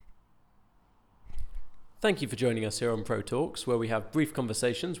Thank you for joining us here on Pro Talks, where we have brief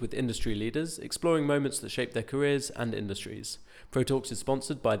conversations with industry leaders, exploring moments that shape their careers and industries. Pro Talks is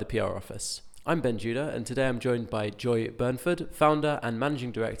sponsored by the PR Office. I'm Ben Judah, and today I'm joined by Joy Burnford, founder and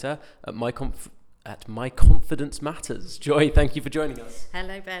managing director at My Confidence Matters. Joy, thank you for joining us.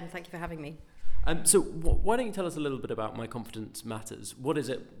 Hello, Ben. Thank you for having me. Why don't you tell us a little bit about My Confidence Matters? What is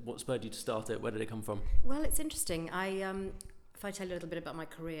it? What spurred you to start it? Where did it come from? Well, it's interesting. If I tell you a little bit about my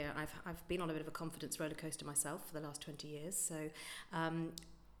career, I've been on a bit of a confidence roller coaster myself for the last 20 years. So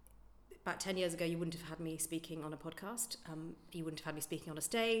about 10 years ago, you wouldn't have had me speaking on a podcast. You wouldn't have had me speaking on a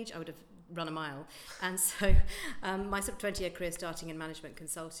stage. I would have run a mile. And so my sort of 20-year career starting in management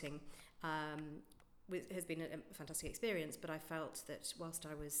consulting has been a fantastic experience. But I felt that whilst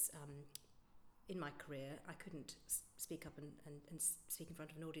I was in my career, I couldn't speak up and speak in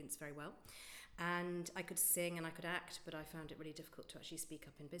front of an audience very well. And I could sing and I could act, but I found it really difficult to actually speak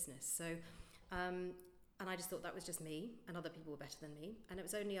up in business. So, and I just thought that was just me, and other people were better than me. And it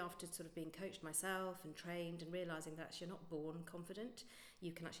was only after sort of being coached myself and trained and realising that you're not born confident,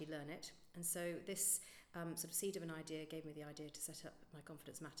 you can actually learn it. And so this sort of seed of an idea gave me the idea to set up My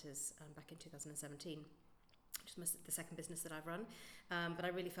Confidence Matters back in 2017. Which is the second business that I've run. But I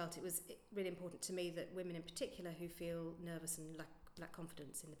really felt it was really important to me that women in particular who feel nervous and lack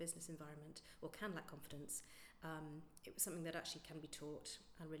confidence in the business environment, or can lack confidence, it was something that actually can be taught,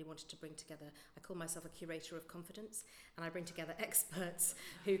 and really wanted to bring together. I call myself a curator of confidence, and I bring together experts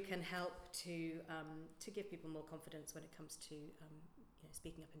who can help to give people more confidence when it comes to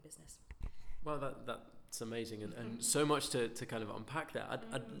speaking up in business. Well, that's amazing, and so much to kind of unpack there.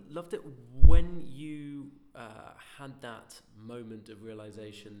 I'd loved it when you had that moment of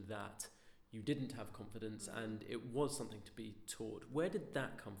realization that you didn't have confidence and it was something to be taught. Where did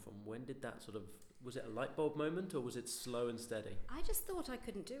that come from? When did that was it a light bulb moment, or was it slow and steady? I just thought I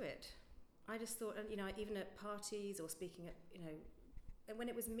couldn't do it. I just thought, even at parties or speaking at, and when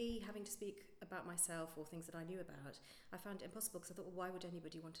it was me having to speak about myself or things that I knew about, I found it impossible, because I thought, well, why would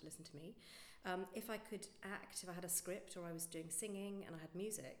anybody want to listen to me? If I could act, if I had a script or I was doing singing and I had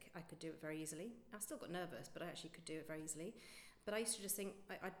music, I could do it very easily. I still got nervous, but I actually could do it very easily. But I used to just think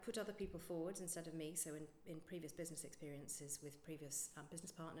I'd put other people forward instead of me. So in previous business experiences with previous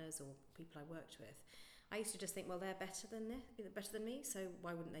business partners or people I worked with, I used to just think, well, they're better than me, so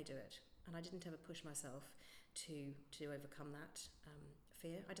why wouldn't they do it? And I didn't ever push myself to overcome that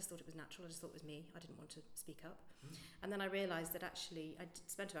fear. I just thought it was natural. I just thought it was me. I didn't want to speak up. And then I realised that actually I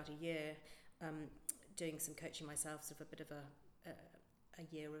spent about a year doing some coaching myself, sort of a bit of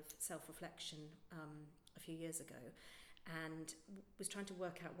a year of self-reflection a few years ago, and was trying to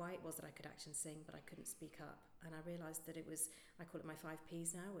work out why it was that I could act and sing, but I couldn't speak up. And I realised that it was, I call it my 5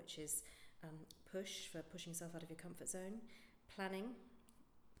 Ps now, which is push, for pushing yourself out of your comfort zone, planning,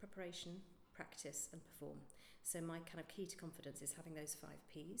 preparation, practice, and perform. So my kind of key to confidence is having those 5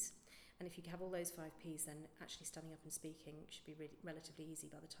 Ps. And if you have all those 5 Ps, then actually standing up and speaking should be really relatively easy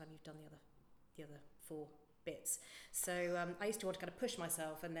by the time you've done the other 4 bits. So I used to want to kind of push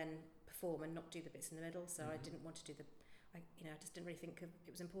myself and then perform and not do the bits in the middle. So I didn't want to do I just didn't really think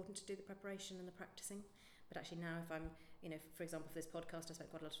it was important to do the preparation and the practicing. But actually now, if I'm, for example, for this podcast, I spent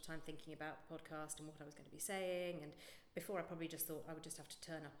quite a lot of time thinking about the podcast and what I was going to be saying. And before, I probably just thought I would just have to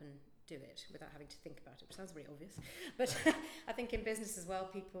turn up and do it without having to think about it, which sounds really obvious. But I think in business as well,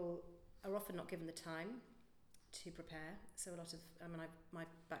 people are often not given the time to prepare. So a lot of, my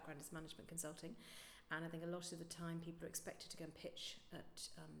background is management consulting, and I think a lot of the time people are expected to go and pitch at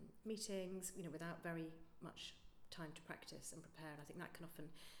meetings, without very much time to practice and prepare. And I think that can often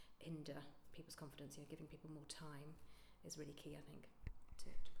hinder people's confidence. Giving people more time is really key, I think, to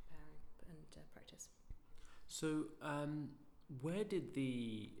prepare and practice. So where did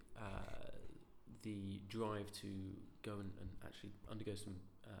the drive to go and actually undergo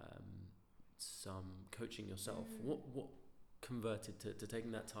some coaching yourself, what converted to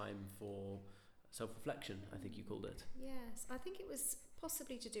taking that time for self-reflection, I think you called it? Yes, I think it was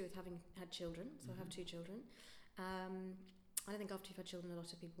possibly to do with having had children. So I have 2 children. I think after you've had children, a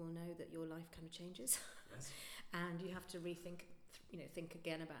lot of people will know that your life kind of changes. Yes. And you have to rethink, think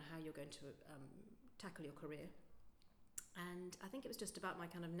again about how you're going to tackle your career. And I think it was just about my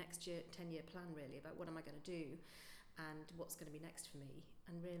kind of next year, 10-year plan, really, about what am I going to do and what's going to be next for me,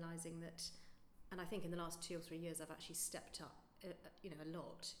 and realising that, and I think in the last 2 or 3 years, I've actually stepped up, a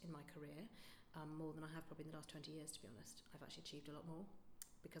lot in my career, more than I have probably in the last 20 years, to be honest. I've actually achieved a lot more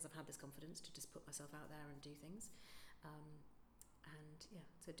because I've had this confidence to just put myself out there and do things.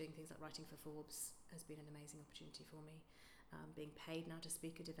 So doing things like writing for Forbes has been an amazing opportunity for me. Being paid now to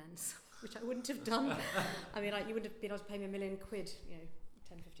speak at events, which I wouldn't have done. You wouldn't have been able to pay me £1 million,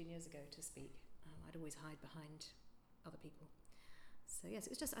 10, 15 years ago to speak. I'd always hide behind other people. So yes, it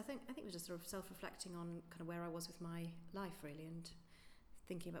was just I think it was just sort of self-reflecting on kind of where I was with my life really, and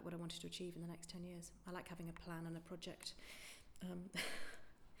thinking about what I wanted to achieve in the next 10 years. I like having a plan and a project.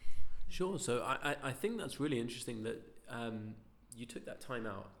 Sure. So I think that's really interesting that you took that time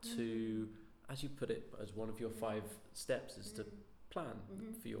out to, as you put it, as one of your 5 steps is to plan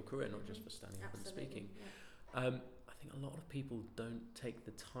for your career, not just for standing up and speaking. Yeah. I think a lot of people don't take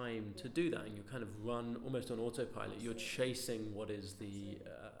the time to do that, and you kind of run almost on autopilot. You're chasing what is the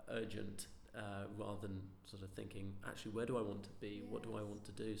urgent rather than sort of thinking, actually, where do I want to be? What do I want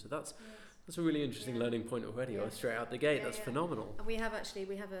to do? So that's a really interesting learning point already, or straight out the gate. That's phenomenal. And we've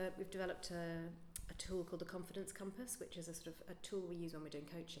developed a tool called the Confidence Compass, which is a sort of a tool we use when we're doing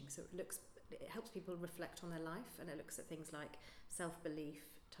coaching. So it helps people reflect on their life, and it looks at things like self-belief,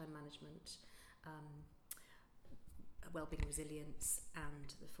 time management, wellbeing, resilience,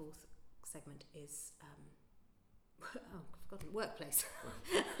 and the 4th segment is I've forgotten, workplace.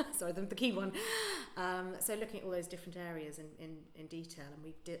 Sorry, the key one. So looking at all those different areas in detail, and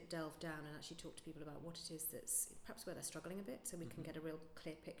we've delved down and actually talked to people about what it is that's perhaps where they're struggling a bit, so we can get a real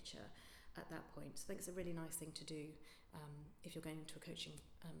clear picture at that point. So I think it's a really nice thing to do if you're going into a coaching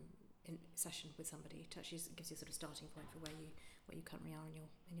session with somebody. It actually gives you a sort of starting point for where you currently are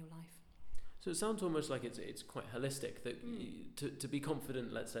in your life. So it sounds almost like it's quite holistic, that to be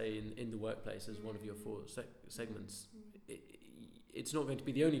confident, let's say, in the workplace as one of your 4 segments, it's not going to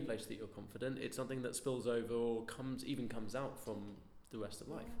be the only place that you're confident. It's something that spills over or comes out from the rest of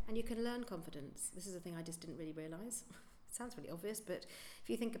life. And you can learn confidence. This is a thing I just didn't really realise. It sounds really obvious, but if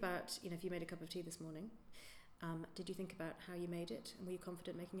you think about, if you made a cup of tea this morning, did you think about how you made it? And were you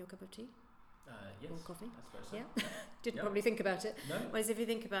confident making your cup of tea? Yes. Or coffee? I suppose so. Yeah. Didn't probably think about it. No. Whereas if you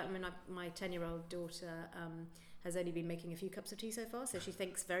think about, my 10-year-old daughter has only been making a few cups of tea so far, so she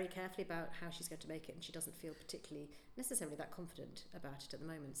thinks very carefully about how she's going to make it, and she doesn't feel particularly necessarily that confident about it at the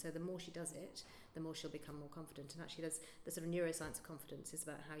moment. So the more she does it, the more she'll become more confident. And actually, there's the sort of neuroscience of confidence is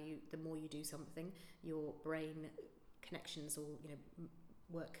about how the more you do something, your brain connections will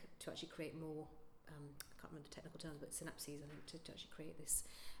work to actually create more. I can't remember the technical terms, but synapses, I think, to actually create this.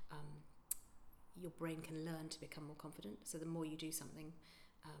 Your brain can learn to become more confident. So the more you do something,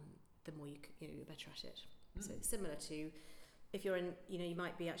 the more you're better at it. So it's similar to if you're in, you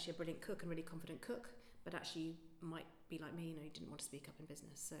might be actually a brilliant cook and really confident cook, but actually you might be like me, you didn't want to speak up in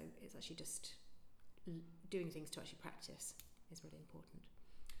business. So it's actually just doing things to actually practice is really important.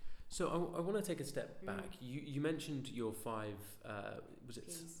 So I want to take a step back. You mentioned your 5, was it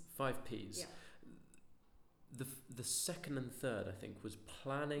Ps. 5 Ps? Yeah. The second and third, I think, was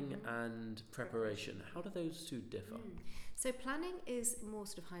planning and preparation. How do those 2 differ? So planning is more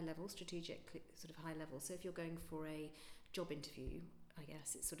sort of high level, strategic sort of high level. So if you're going for a job interview, I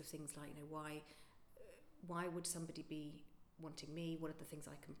guess it's sort of things like, why would somebody be wanting me? What are the things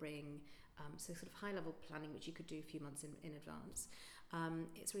I can bring? So sort of high level planning, which you could do a few months in advance.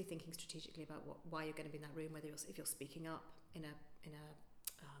 It's really thinking strategically about why you're going to be in that room, whether if you're speaking up in a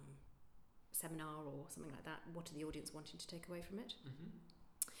seminar or something like that, what are the audience wanting to take away from it?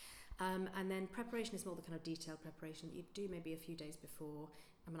 And then preparation is more the kind of detailed preparation that you do maybe a few days before.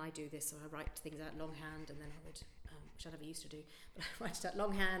 I do this, so I write things out longhand, and then I would, which I never used to do, but I write it out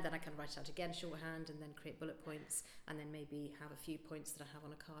longhand, then I can write it out again shorthand, and then create bullet points, and then maybe have a few points that I have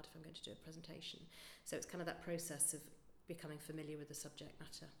on a card if I'm going to do a presentation. So it's kind of that process of becoming familiar with the subject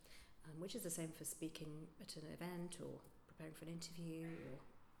matter, which is the same for speaking at an event or preparing for an interview or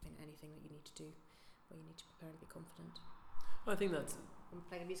anything that you need to do where you need to prepare and be confident. I think that's...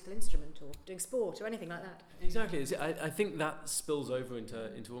 playing a musical instrument or doing sport or anything like that. Exactly. I think that spills over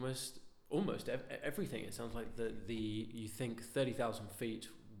into almost everything. It sounds like you think 30,000 feet,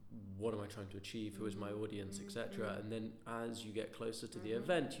 what am I trying to achieve, who is my audience, etc. And then as you get closer to the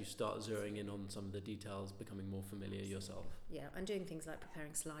event, you start zeroing in on some of the details, becoming more familiar yourself. Yeah, and doing things like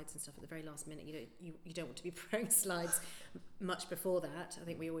preparing slides and stuff at the very last minute. You don't want to be preparing slides much before that. I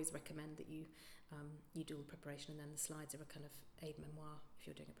think we always recommend that you do all preparation, and then the slides are a kind of aide-memoire if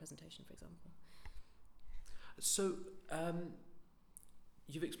you're doing a presentation, for example. So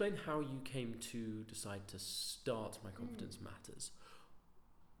you've explained how you came to decide to start My Confidence Matters.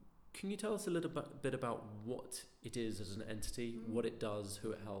 Can you tell us a little bit about what it is as an entity, what it does,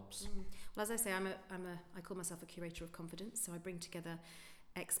 who it helps? Well, as I say, I call myself a curator of confidence. So I bring together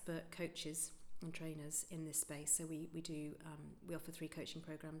expert coaches and trainers in this space. So we offer 3 coaching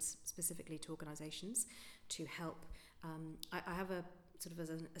programs specifically to organisations to help. I have a sort of, as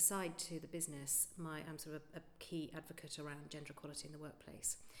an aside to the business, I'm sort of a key advocate around gender equality in the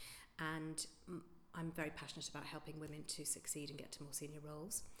workplace, and I'm very passionate about helping women to succeed and get to more senior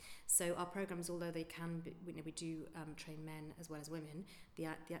roles. So our programs, although they can be, we do train men as well as women, the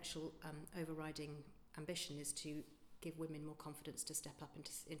actual overriding ambition is to give women more confidence to step up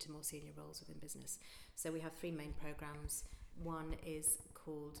into more senior roles within business. So we have 3 main programs. One is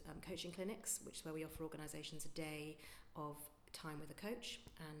called coaching clinics, which is where we offer organisations a day of time with a coach.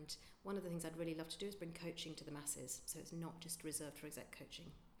 And one of the things I'd really love to do is bring coaching to the masses. So it's not just reserved for exec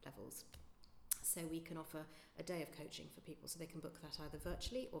coaching levels. So we can offer a day of coaching for people, so they can book that either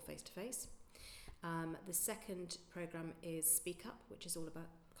virtually or face-to-face. The second program is Speak Up, which is all about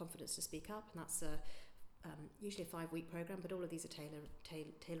confidence to speak up, and that's usually a 5-week program, but all of these are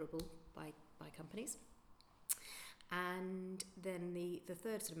tailorable by companies. And then the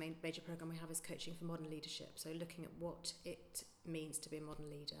third sort of major program we have is coaching for modern leadership, so looking at what it means to be a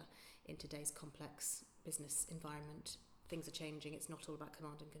modern leader in today's complex business environment. Things are changing. It's not all about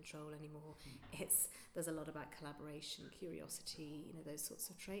command and control anymore. There's a lot about collaboration, curiosity, those sorts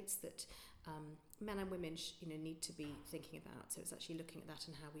of traits that men and women need to be thinking about. So it's actually looking at that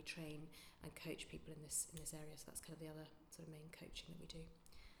and how we train and coach people in this area. So that's kind of the other sort of main coaching that we do.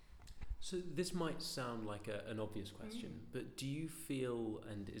 So this might sound like an obvious question, but do you feel,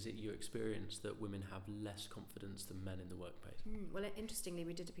 and is it your experience, that women have less confidence than men in the workplace? Well, interestingly,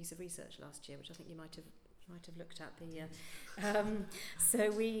 we did a piece of research last year, which I think you might have looked at. So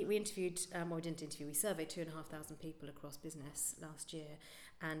we interviewed, or we didn't interview, we surveyed 2,500 people across business last year,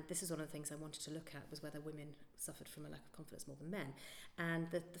 and this is one of the things I wanted to look at, was whether women suffered from a lack of confidence more than men. And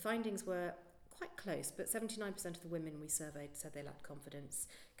the findings were quite close, but 79% of the women we surveyed said they lacked confidence,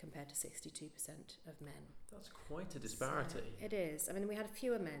 compared to 62% of men. That's quite a disparity. So it is. I mean, we had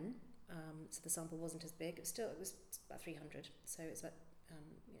fewer men, so the sample wasn't as big. It was about 300, so it's about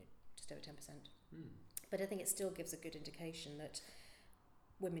just over 10%. But I think it still gives a good indication that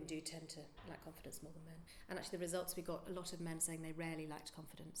women do tend to lack confidence more than men. And actually the results, we got a lot of men saying they rarely lacked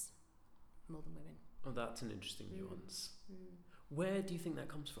confidence more than women. Oh, that's an interesting nuance. Where do you think that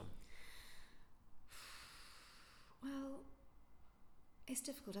comes from? Well, it's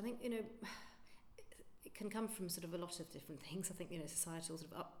difficult. I think, it can come from sort of a lot of different things. I think, societal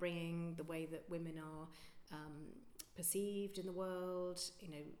sort of upbringing, the way that women are perceived in the world,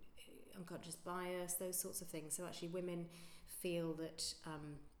 unconscious bias, those sorts of things. So actually women feel that,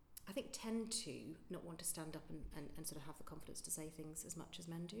 I think, tend to not want to stand up and sort of have the confidence to say things as much as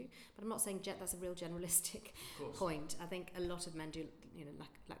men do. But I'm not saying that's a real generalistic point. I think a lot of men do,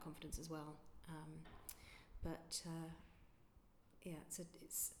 lack confidence as well.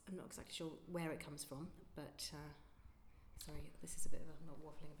 I'm not exactly sure where it comes from, but sorry, this is a bit of I'm not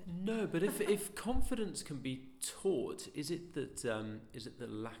waffling a bit. No, but if confidence can be taught, is it that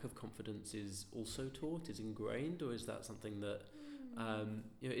lack of confidence is also taught, is ingrained, or is that something that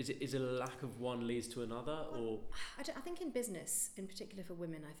is it a lack of one leads to another, or? I think in business, in particular for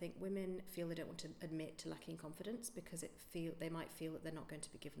women, I think women feel they don't want to admit to lacking confidence because they might feel that they're not going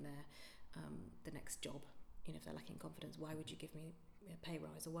to be given the next job. If they're lacking confidence, why would you give me a pay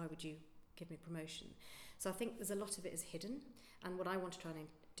rise, or why would you give me promotion? So I think there's a lot of it is hidden, and what I want to try and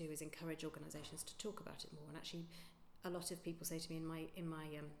do is encourage organisations to talk about it more. And actually, a lot of people say to me in my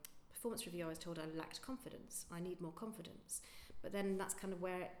performance review, I was told I lacked confidence. I need more confidence. But then that's kind of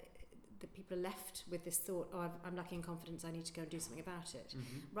where the people are left with this thought, I'm lacking confidence, I need to go and do something about it.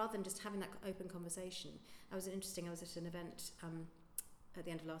 Rather than just having that open conversation. I was at an event at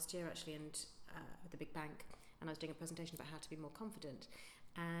the end of last year actually, and with the big bank, and I was doing a presentation about how to be more confident.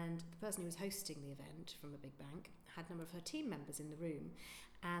 And the person who was hosting the event from a big bank had a number of her team members in the room,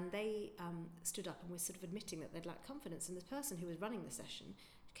 and they stood up and were sort of admitting that they'd lacked confidence. And the person who was running the session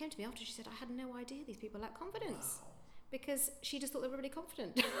came to me after. She said, I had no idea these people lack confidence. Wow. Because she just thought they were really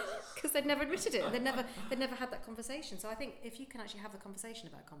confident because they'd never admitted it. They'd never had that conversation. So I think if you can actually have the conversation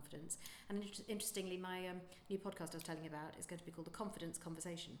about confidence, and interestingly, my new podcast I was telling you about is going to be called The Confidence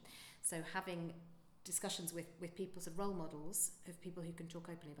Conversation. So having discussions with people, sort of role models of people who can talk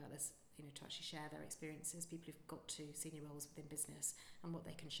openly about this, to actually share their experiences, people who've got to senior roles within business and what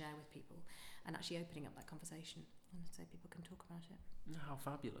they can share with people, and actually opening up that conversation and so people can talk about it. How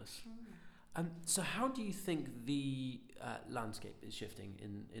fabulous. So how do you think the landscape is shifting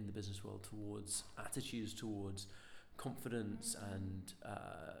in the business world towards attitudes towards confidence and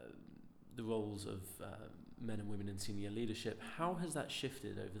the roles of men and women in senior leadership? How has that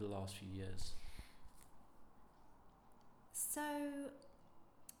shifted over the last few years? So,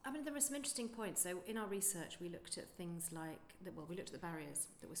 there were some interesting points. So in our research, we looked at things like, we looked at the barriers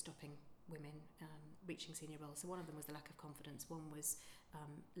that were stopping women reaching senior roles. So one of them was the lack of confidence, one was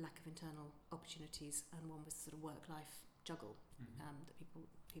lack of internal opportunities, and one was sort of work-life juggle that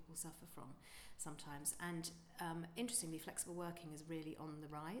people suffer from sometimes. And interestingly, flexible working is really on the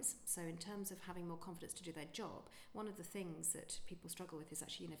rise. So in terms of having more confidence to do their job, one of the things that people struggle with is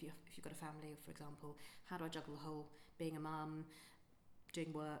actually, if you've got a family, for example, how do I juggle the whole being a mum,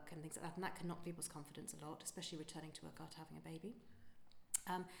 doing work and things like that, and that can knock people's confidence a lot, especially returning to work after having a baby.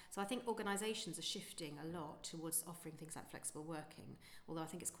 So I think organisations are shifting a lot towards offering things like flexible working, although I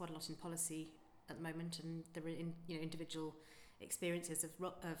think it's quite a lot in policy at the moment, and there are individual experiences of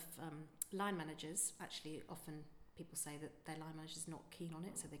line managers. Actually, often people say that their line manager is not keen on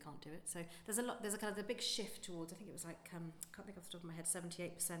it, so they can't do it. So there's a kind of a big shift towards, I think it was like, I can't think off the top of my head,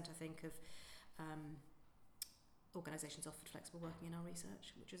 78% I think of organisations offered flexible working in our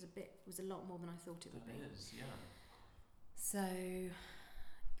research, which was a lot more than I thought it would be. That is, yeah. So,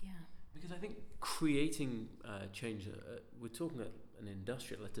 yeah. Because I think creating change, we're talking at an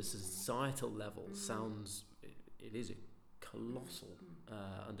industrial, at a societal level, it is a colossal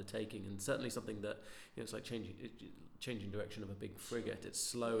undertaking, and certainly something that, it's like changing direction of a big frigate. It's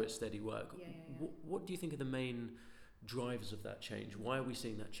slow, it's steady work. Yeah. What do you think are the main drivers of that change? Why are we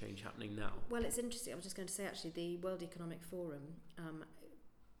seeing that change happening now? Well, it's interesting. I was just going to say, actually, the World Economic Forum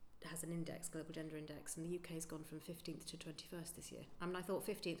has an index, Global Gender Index, and the UK has gone from 15th to 21st this year. I mean, I thought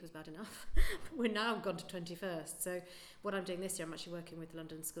 15th was bad enough. We're now gone to 21st. So what I'm doing this year, I'm actually working with the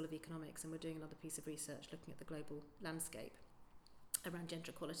London School of Economics, and we're doing another piece of research looking at the global landscape around gender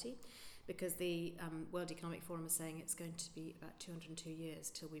equality, because the World Economic Forum is saying it's going to be about 202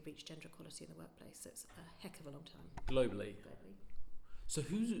 years till we reach gender equality in the workplace. So it's a heck of a long time. Globally. So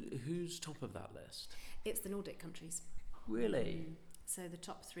who's top of that list? It's the Nordic countries. Really? So the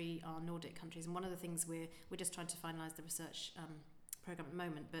top 3 are Nordic countries, and one of the things we're just trying to finalise the research programme at the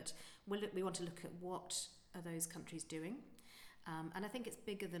moment, but we want to look at what are those countries doing, and I think it's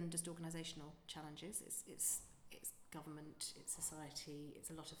bigger than just organisational challenges. It's government, it's society, it's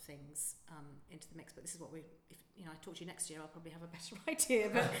a lot of things into the mix. But this is what if I talk to you next year, I'll probably have a better idea.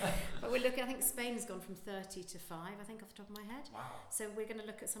 But we're looking. I think Spain's gone from 30 to 5. I think off the top of my head. Wow. So we're going to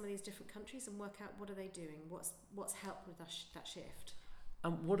look at some of these different countries and work out what are they doing, what's helped with that shift.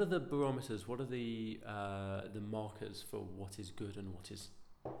 And what are the barometers? What are the markers for what is good and what is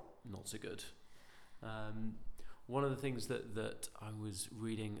not so good? One of the things that I was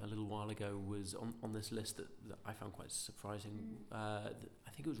reading a little while ago was on this list that I found quite surprising. I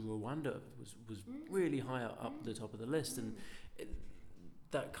think it was Rwanda was really high up the top of the list, and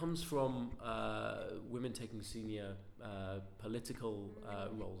that comes from women taking senior political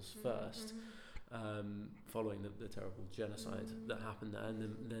roles first. Following the terrible genocide that happened there,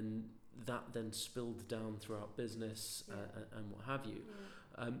 and then that spilled down throughout business and what have you.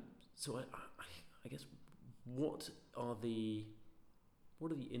 So I guess what are the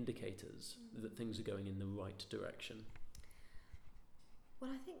indicators that things are going in the right direction?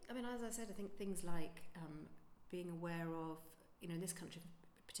 Well, as I said, I think things like being aware of, in this country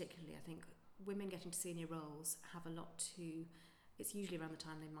particularly, I think women getting to senior roles have a lot to. It's usually around the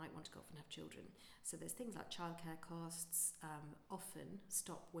time they might want to go off and have children. So there's things like childcare costs often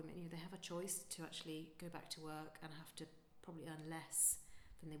stop women. They have a choice to actually go back to work and have to probably earn less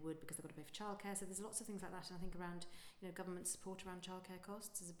than they would because they've got to pay for childcare. So there's lots of things like that. And I think around, government support around childcare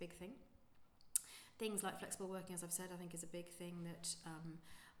costs is a big thing. Things like flexible working, as I've said, I think is a big thing that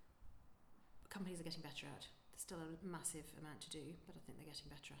companies are getting better at. There's still a massive amount to do, but I think they're getting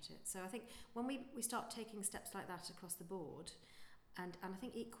better at it. So I think when we start taking steps like that across the board, and I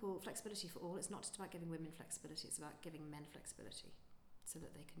think equal flexibility for all, it's not just about giving women flexibility, it's about giving men flexibility so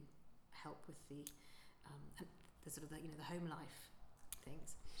that they can help with the sort of the home life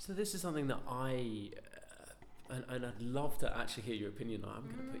things. So this is something that and I'd love to actually hear your opinion on. I'm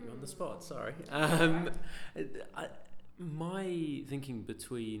going to put you on the spot, sorry. My thinking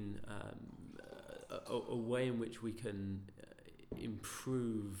between a way in which we can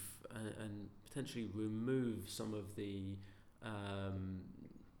improve and potentially remove some of the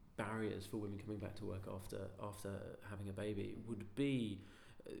barriers for women coming back to work after having a baby would be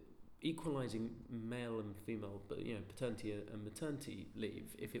equalising male and female, but paternity and maternity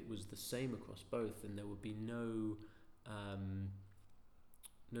leave. If it was the same across both, then there would be no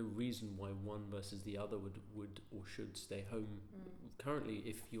reason why one versus the other would or should stay home. Currently,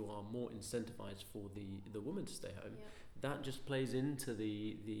 if you are more incentivized for the woman to stay home, that just plays into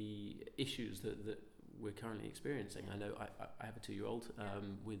the issues that we're currently experiencing. I know I have a 2-year-old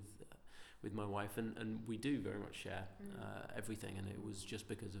with my wife, and we do very much share everything, and it was just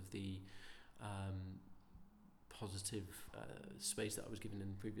because of the positive space that I was given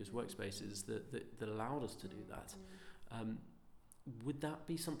in previous workspaces that allowed us to do that. Would that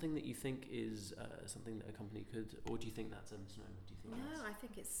be something that you think is something that a company could, or do you think that's a misnomer? Do you think? No, I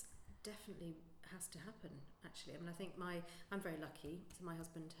think it's definitely has to happen. Actually, I mean, I think I'm very lucky. So my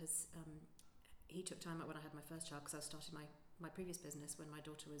husband has he took time out when I had my first child, because I started my previous business when my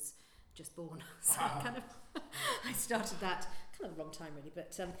daughter was just born. So I started that kind of a long time really,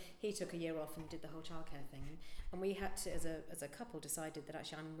 but he took a year off and did the whole childcare thing, and we had to, as a couple, decided that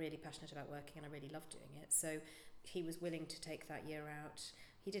actually I'm really passionate about working and I really love doing it. So he was willing to take that year out.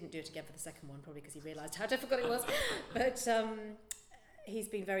 He didn't do it again for the second one, probably because he realised how difficult it was. But he's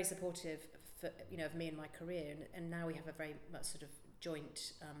been very supportive of me and my career, and now we have a very much sort of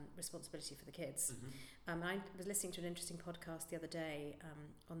joint responsibility for the kids. Mm-hmm. I was listening to an interesting podcast the other day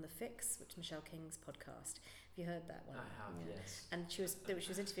on The Fix, which is Michelle King's podcast. Have you heard that one? I have, yes. And she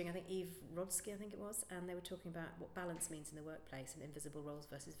was interviewing, I think, Eve Rodsky, I think it was, and they were talking about what balance means in the workplace and invisible roles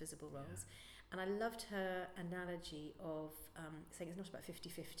versus visible roles. Yeah. And I loved her analogy of saying it's not about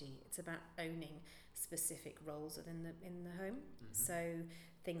 50-50, it's about owning specific roles within the home. Mm-hmm. So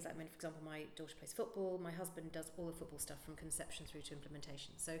things like, for example, my daughter plays football, my husband does all the football stuff from conception through to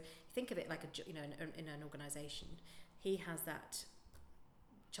implementation. So think of it like in an organisation. He has that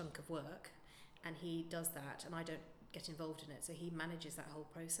chunk of work and he does that, and I don't get involved in it, so he manages that whole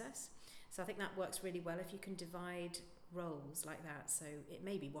process. So I think that works really well if you can divide roles like that. So it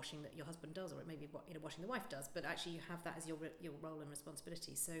may be washing that your husband does, or it may be washing the wife does, but actually you have that as your role and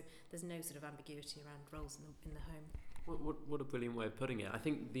responsibility. So there's no sort of ambiguity around roles in the home. What a brilliant way of putting it. I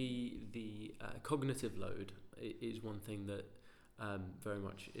think the cognitive load is one thing that very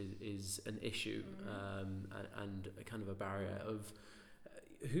much is an issue, and a kind of a barrier of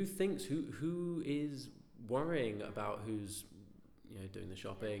who is worrying about who's doing the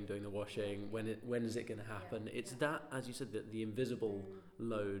shopping, doing the washing, when is it going to happen? It's that, as you said, the invisible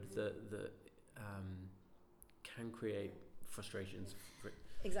load that can create frustrations.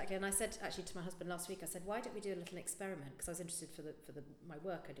 Exactly, and I said actually to my husband last week, I said, why don't we do a little experiment? Because I was interested for my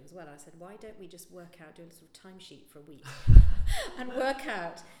work I do as well. And I said, why don't we just work out, do a sort of timesheet for a week, and work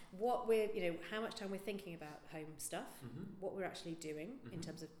out what how much time we're thinking about home stuff, what we're actually doing in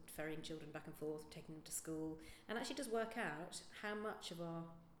terms of ferrying children back and forth, taking them to school, and actually just work out how much of our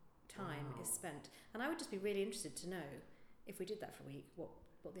time is spent. And I would just be really interested to know, if we did that for a week, what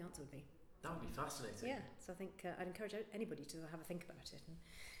the answer would be. That would be fascinating. Yeah, so I think I'd encourage anybody to have a think about it.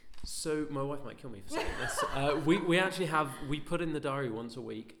 So my wife might kill me for saying this. We put in the diary once a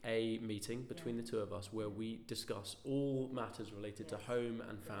week a meeting between the two of us where we discuss all matters related to home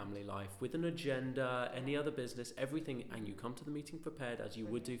and family life, with an agenda, any other business, everything, and you come to the meeting prepared as you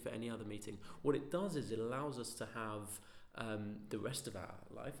would do for any other meeting. What it does is it allows us to have the rest of our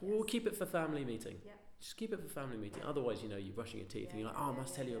life. We'll keep it for family meeting. Yeah. Just keep it for family meeting. Otherwise, you're brushing your teeth and you're like, I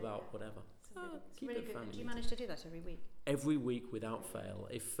must tell you about whatever. It's really good. Do you manage to do that every week? Every week without fail.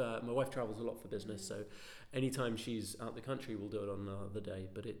 If my wife travels a lot for business, so anytime she's out the country, we'll do it on another day.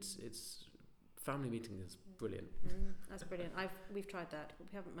 But it's family meeting is brilliant. That's brilliant. We've tried that. We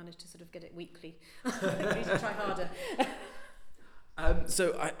haven't managed to sort of get it weekly. We need to try harder.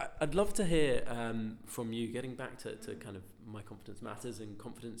 So I'd love to hear from you, getting back to kind of My Confidence Matters and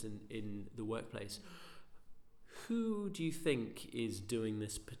confidence in the workplace. Who do you think is doing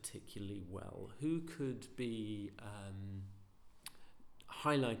this particularly well? Who could be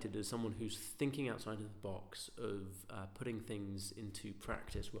highlighted as someone who's thinking outside of the box of putting things into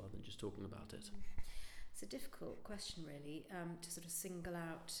practice rather than just talking about it? It's a difficult question, really, to sort of single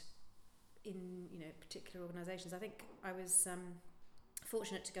out in particular organisations. I think I was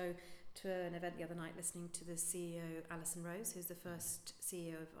fortunate to go to an event the other night listening to the CEO, Alison Rose, who's the first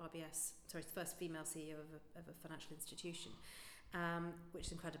CEO of RBS, the first female CEO of a financial institution, which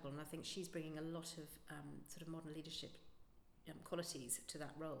is incredible. And I think she's bringing a lot of sort of modern leadership qualities to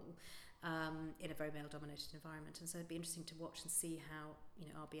that role in a very male-dominated environment. And so it'd be interesting to watch and see how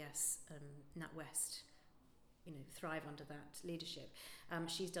RBS and NatWest thrive under that leadership.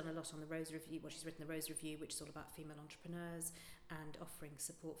 She's done a lot on the Rose Review. She's written the Rose Review, which is all about female entrepreneurs and offering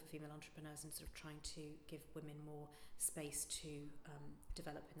support for female entrepreneurs and sort of trying to give women more space to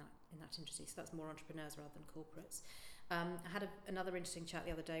develop in that industry. So that's more entrepreneurs rather than corporates. I had another interesting chat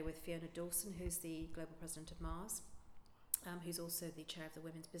the other day with Fiona Dawson, who's the global president of Mars, who's also the chair of the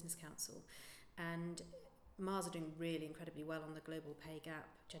Women's Business Council. And Mars are doing really incredibly well on the global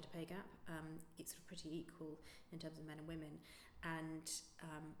gender pay gap. It's sort of pretty equal in terms of men and women. And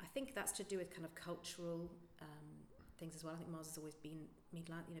I think that's to do with kind of cultural things as well. I think Mars has always been a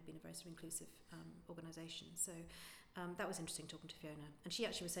very sort of inclusive organisation. So that was interesting talking to Fiona. And she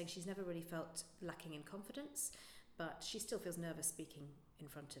actually was saying she's never really felt lacking in confidence, but she still feels nervous speaking in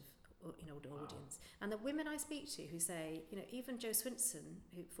front of an audience. And the women I speak to who say, even Jo Swinson,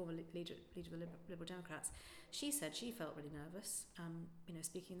 who former leader of the Liberal Democrats, she said she felt really nervous,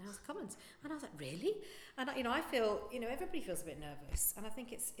 speaking in the House of Commons. And I was like, really? And I feel, everybody feels a bit nervous. And I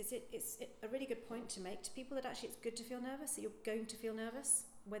think it's a really good point to make to people that actually it's good to feel nervous. That you're going to feel nervous,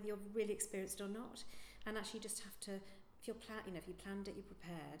 whether you're really experienced or not. And actually, you just have to. If you planned it, you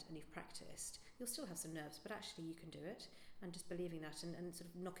prepared, and you've practiced, you'll still have some nerves, but actually you can do it. And just believing that, and sort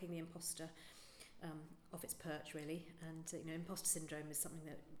of knocking the imposter off its perch, really. And imposter syndrome is something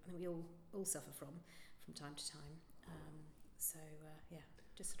that I think we all suffer from time to time.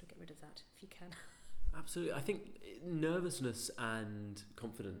 Just sort of get rid of that if you can. Absolutely. I think nervousness and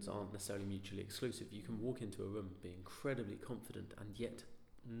confidence aren't necessarily mutually exclusive. You can walk into a room, be incredibly confident, and yet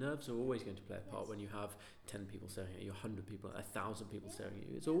nerves are always going to play a part when you have 10 people staring at you, 100 people, 1,000 people staring at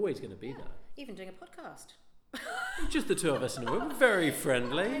you. It's always going to be there. Even doing a podcast. Just the two of us in a room, very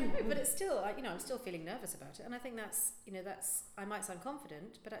friendly. I know, but it's still, I'm still feeling nervous about it, and I think that's, I might sound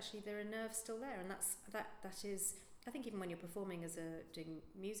confident, but actually there are nerves still there, and that is, I think even when you're performing doing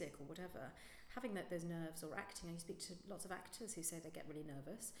music or whatever, having those nerves or acting, and you speak to lots of actors who say they get really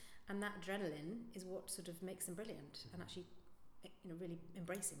nervous, and that adrenaline is what sort of makes them brilliant, and actually, really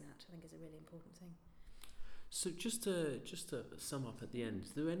embracing that, I think is a really important thing. So just to sum up at the end,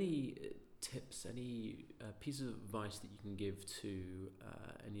 is there any tips, any pieces of advice that you can give to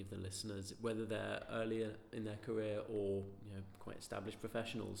any of the listeners, whether they're earlier in their career or quite established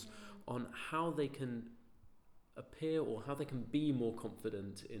professionals, on how they can appear or how they can be more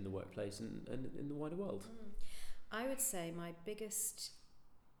confident in the workplace and in the wider world? I would say my biggest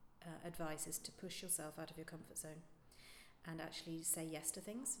advice is to push yourself out of your comfort zone and actually say yes to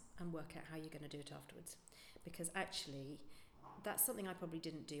things and work out how you're going to do it afterwards. Because actually, that's something I probably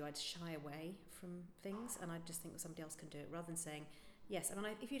didn't do. I'd shy away from things and I'd just think somebody else can do it rather than saying yes. I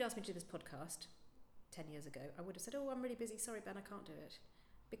mean, if you'd asked me to do this podcast 10 years ago, I would have said, I'm really busy, sorry Ben, I can't do it,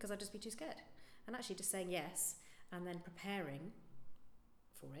 because I'd just be too scared. And actually just saying yes and then preparing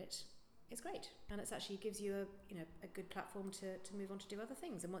for it is great. And it's actually gives you a good platform to move on to do other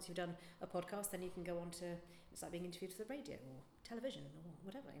things. And once you've done a podcast, then you can go on to, it's like being interviewed for the radio or television or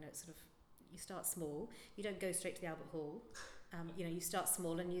whatever, it's sort of, you start small, you don't go straight to the Albert Hall, you start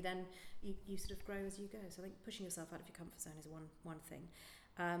small and you then, you sort of grow as you go. So I think pushing yourself out of your comfort zone is one thing.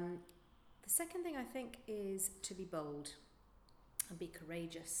 The second thing I think is to be bold and be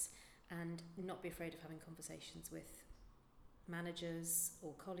courageous and not be afraid of having conversations with managers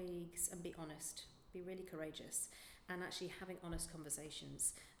or colleagues, and be honest, be really courageous, and actually having honest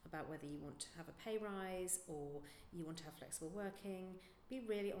conversations about whether you want to have a pay rise or you want to have flexible working. Be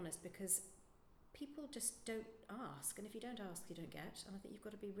really honest, because people just don't ask, and if you don't ask, you don't get. And I think you've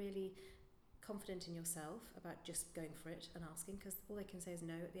got to be really confident in yourself about just going for it and asking, because all they can say is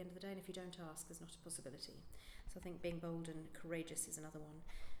no at the end of the day, and if you don't ask, there's not a possibility. So I think being bold and courageous is another one.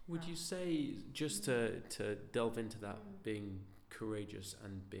 Would you say, just to delve into that, being courageous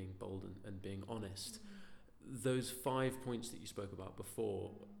and being bold and being honest, those 5 points that you spoke about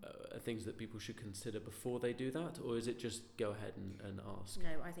before are things that people should consider before they do that, or is it just go ahead and ask?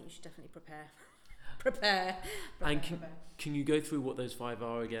 No, I think you should definitely prepare. And can you go through what those 5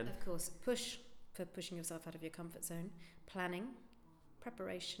 are again? Of course. Pushing yourself out of your comfort zone, planning,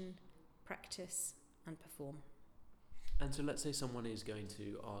 preparation, practice, and perform. And so let's say someone is going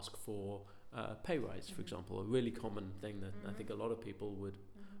to ask for a pay rise, for example, a really common thing that I think a lot of people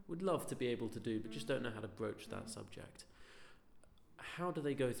would love to be able to do, but just don't know how to broach that subject. How do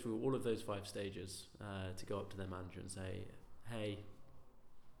they go through all of those 5 stages to go up to their manager and say, hey,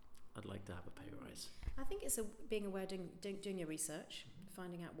 I'd like to have a pay rise? I think it's being aware, doing your research,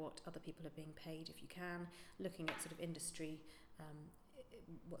 finding out what other people are being paid if you can, looking at sort of industry,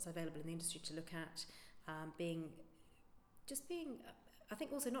 what's available in the industry to look at, I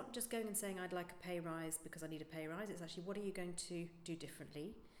think also not just going and saying I'd like a pay rise because I need a pay rise. It's actually, what are you going to do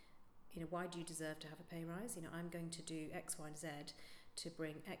differently? Why do you deserve to have a pay rise? I'm going to do X, Y, and Z to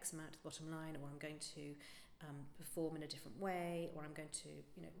bring X amount to the bottom line, or I'm going to perform in a different way, or I'm going to,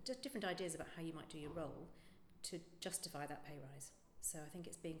 just different ideas about how you might do your role to justify that pay rise. So I think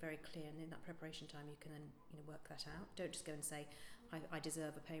it's being very clear, and in that preparation time you can then work that out. Don't just go and say, I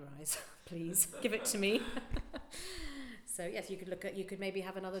deserve a pay rise, please give it to me. So yes, you could maybe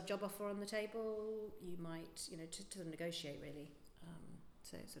have another job offer on the table. You might, to negotiate really.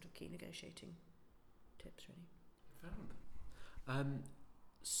 So sort of key negotiating tips really. Found.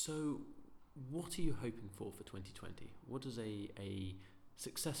 So what are you hoping for 2020? What does a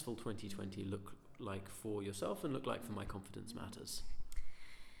successful 2020 look like for yourself and look like for My Confidence Matters?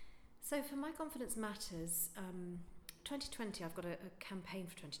 So for My Confidence Matters, 2020, I've got a campaign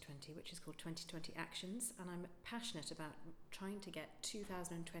for 2020, which is called 2020 Actions, and I'm passionate about trying to get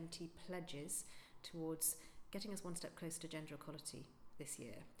 2020 pledges towards getting us one step closer to gender equality this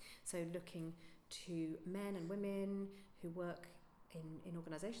year. So looking to men and women who work in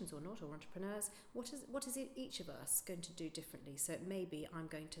organisations or not, or entrepreneurs, what is each of us going to do differently? So maybe I'm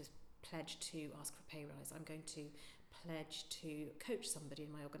going to pledge to ask for a pay rise, I'm going to pledge to coach somebody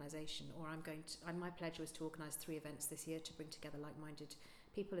in my organisation, or my pledge was to organise 3 events this year to bring together like-minded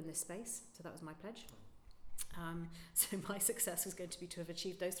people in this space. So that was my pledge. So my success was going to be to have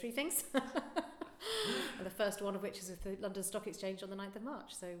achieved those 3 things. And the first one of which is with the London Stock Exchange on the 9th of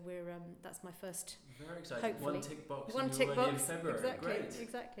March. So that's my first. Very exciting. Hopefully. One tick box. One tick box. In February. Exactly. Great.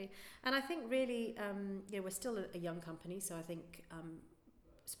 Exactly. And I think really, we're still a young company, so I think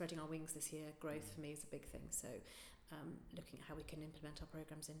spreading our wings this year, growth for me is a big thing. So looking at how we can implement our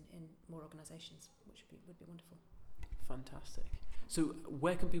programs in more organisations, which would be wonderful. Fantastic. So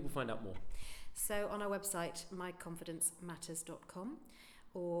where can people find out more? So on our website, myconfidencematters.com.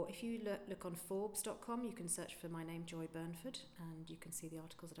 Or if you look on Forbes.com, you can search for my name, Joy Burnford, and you can see the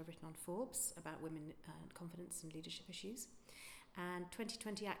articles that I've written on Forbes about women and confidence and leadership issues. And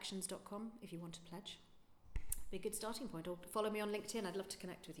 2020actions.com if you want to pledge. Be a good starting point. Or follow me on LinkedIn. I'd love to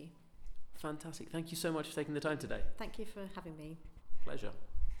connect with you. Fantastic. Thank you so much for taking the time today. Thank you for having me. Pleasure.